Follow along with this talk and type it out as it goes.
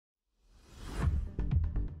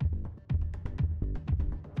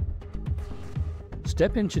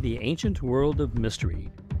Step into the ancient world of mystery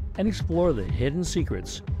and explore the hidden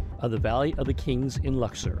secrets of the Valley of the Kings in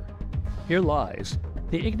Luxor. Here lies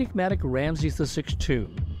the enigmatic Ramses VI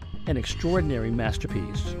tomb, an extraordinary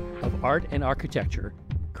masterpiece of art and architecture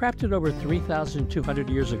crafted over 3,200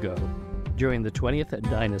 years ago during the 20th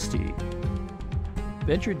dynasty.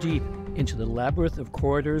 Venture deep into the labyrinth of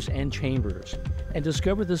corridors and chambers and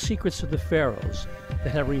discover the secrets of the pharaohs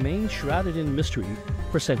that have remained shrouded in mystery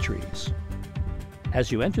for centuries. As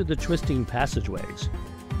you enter the twisting passageways,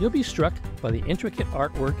 you'll be struck by the intricate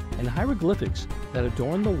artwork and hieroglyphics that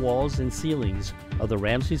adorn the walls and ceilings of the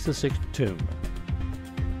Ramses VI tomb.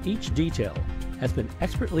 Each detail has been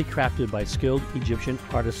expertly crafted by skilled Egyptian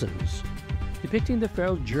artisans, depicting the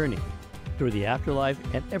pharaoh's journey through the afterlife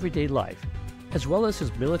and everyday life, as well as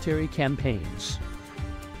his military campaigns.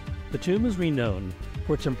 The tomb is renowned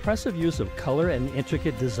for its impressive use of color and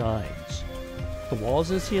intricate designs. The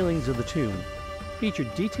walls and ceilings of the tomb feature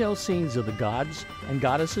detailed scenes of the gods and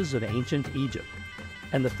goddesses of ancient Egypt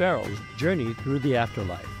and the pharaoh's journey through the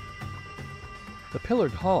afterlife. The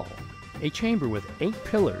pillared hall, a chamber with 8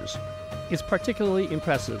 pillars, is particularly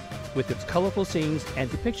impressive with its colorful scenes and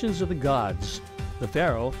depictions of the gods, the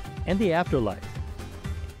pharaoh, and the afterlife.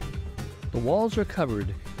 The walls are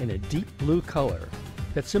covered in a deep blue color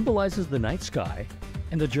that symbolizes the night sky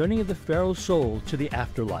and the journey of the pharaoh's soul to the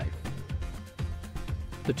afterlife.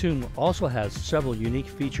 The tomb also has several unique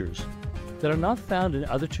features that are not found in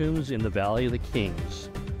other tombs in the Valley of the Kings.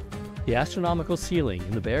 The astronomical ceiling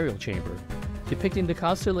in the burial chamber, depicting the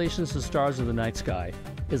constellations and stars of the night sky,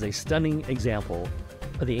 is a stunning example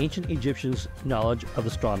of the ancient Egyptians' knowledge of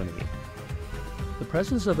astronomy. The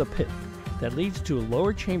presence of a pit that leads to a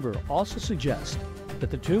lower chamber also suggests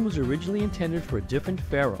that the tomb was originally intended for a different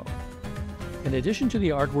pharaoh. In addition to the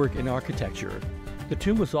artwork and architecture, the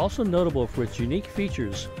tomb was also notable for its unique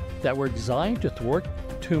features that were designed to thwart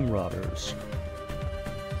tomb robbers.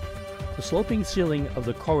 The sloping ceiling of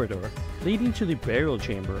the corridor leading to the burial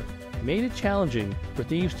chamber made it challenging for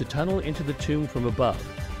thieves to tunnel into the tomb from above,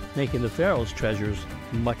 making the pharaoh's treasures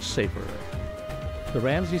much safer. The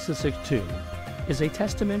Ramses VI tomb is a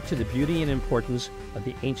testament to the beauty and importance of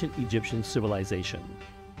the ancient Egyptian civilization.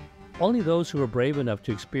 Only those who are brave enough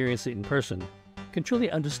to experience it in person can truly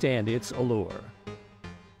understand its allure.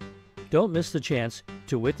 Don't miss the chance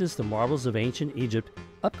to witness the marvels of ancient Egypt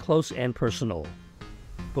up close and personal.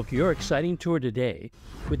 Book your exciting tour today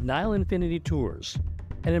with Nile Infinity Tours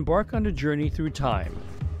and embark on a journey through time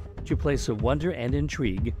to a place of wonder and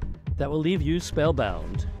intrigue that will leave you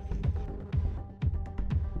spellbound.